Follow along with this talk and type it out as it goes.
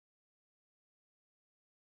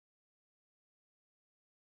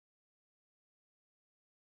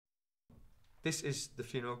This is the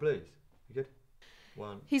Funeral Blues. You good?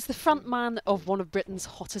 He's the front man of one of Britain's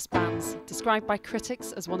hottest bands, described by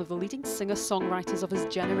critics as one of the leading singer-songwriters of his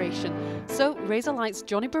generation. So Razorlight's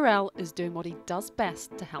Johnny Borrell is doing what he does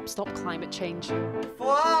best to help stop climate change.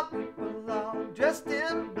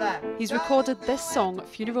 He's recorded this song,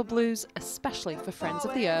 Funeral Blues, especially for Friends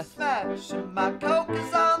of the Earth. I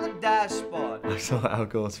saw Al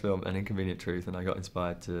Gore's film An Inconvenient Truth and I got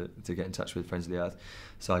inspired to get in touch with Friends of the Earth.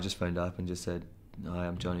 So I just phoned up and just said, "Hi,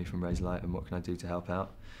 I'm Johnny from Razorlight and what can I do to help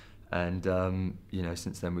out?" And you know,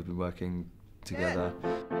 since then we've been working together.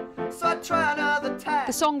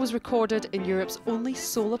 The song was recorded in Europe's only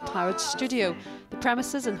solar-powered studio. The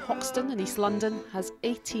premises in Hoxton in East London has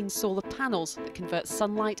 18 solar panels that convert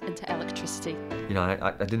sunlight into electricity. You know,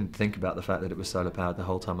 I didn't think about the fact that it was solar-powered the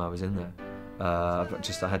whole time I was in there. But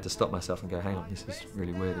just I had to stop myself and go, hang on, this is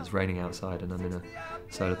really weird. It's raining outside and I'm in a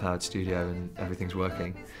solar-powered studio and everything's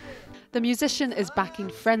working. The musician is backing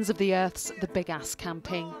Friends of the Earth's The Big Ass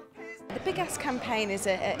campaign. The Big Ass campaign is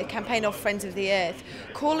a campaign of Friends of the Earth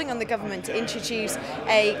calling on the government to introduce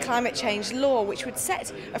a climate change law which would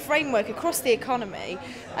set a framework across the economy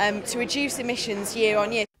to reduce emissions year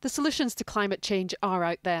on year. The solutions to climate change are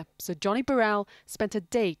out there, so Johnny Borrell spent a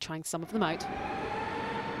day trying some of them out.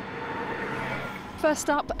 First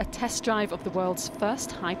up, a test drive of the world's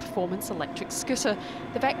first high-performance electric scooter.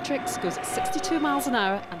 The Vectrix goes at 62 miles an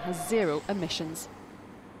hour and has 0 emissions.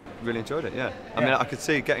 Really enjoyed it, yeah. I mean, I could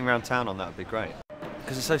see getting around town on that would be great.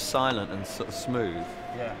 Because it's so silent and sort of smooth.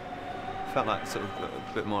 Yeah. Felt like sort of a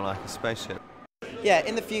bit more like a spaceship. Yeah,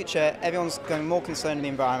 in the future, everyone's going more concerned with the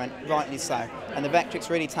environment, rightly so. And the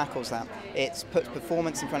Vectrix really tackles that. It puts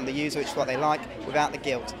performance in front of the user, which is what they like, without the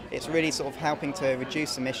guilt. It's really sort of helping to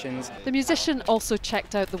reduce emissions. The musician also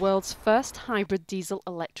checked out the world's first hybrid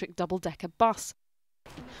diesel-electric double-decker bus.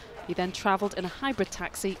 He then travelled in a hybrid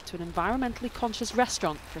taxi to an environmentally conscious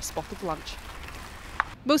restaurant for a spot of lunch.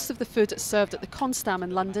 Most of the food served at the Constam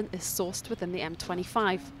in London is sourced within the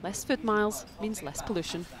M25. Less food miles means less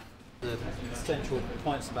pollution. The central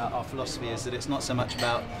points about our philosophy is that it's not so much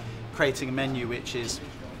about creating a menu which is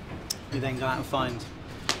you then go out and find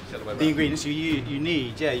the ingredients you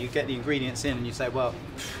need. Yeah, you get the ingredients in and you say, well,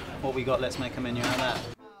 what we got, let's make a menu out of that.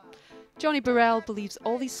 Johnny Borrell believes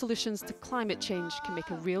all these solutions to climate change can make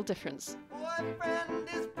a real difference.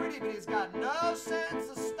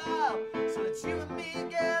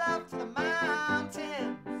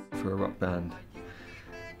 For a rock band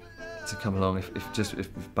to come along,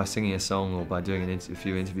 if by singing a song or by doing a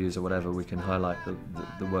few interviews or whatever, we can highlight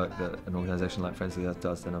the work that an organisation like Friends of the Earth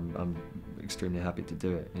does, then I'm extremely happy to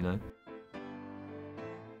do it, you know.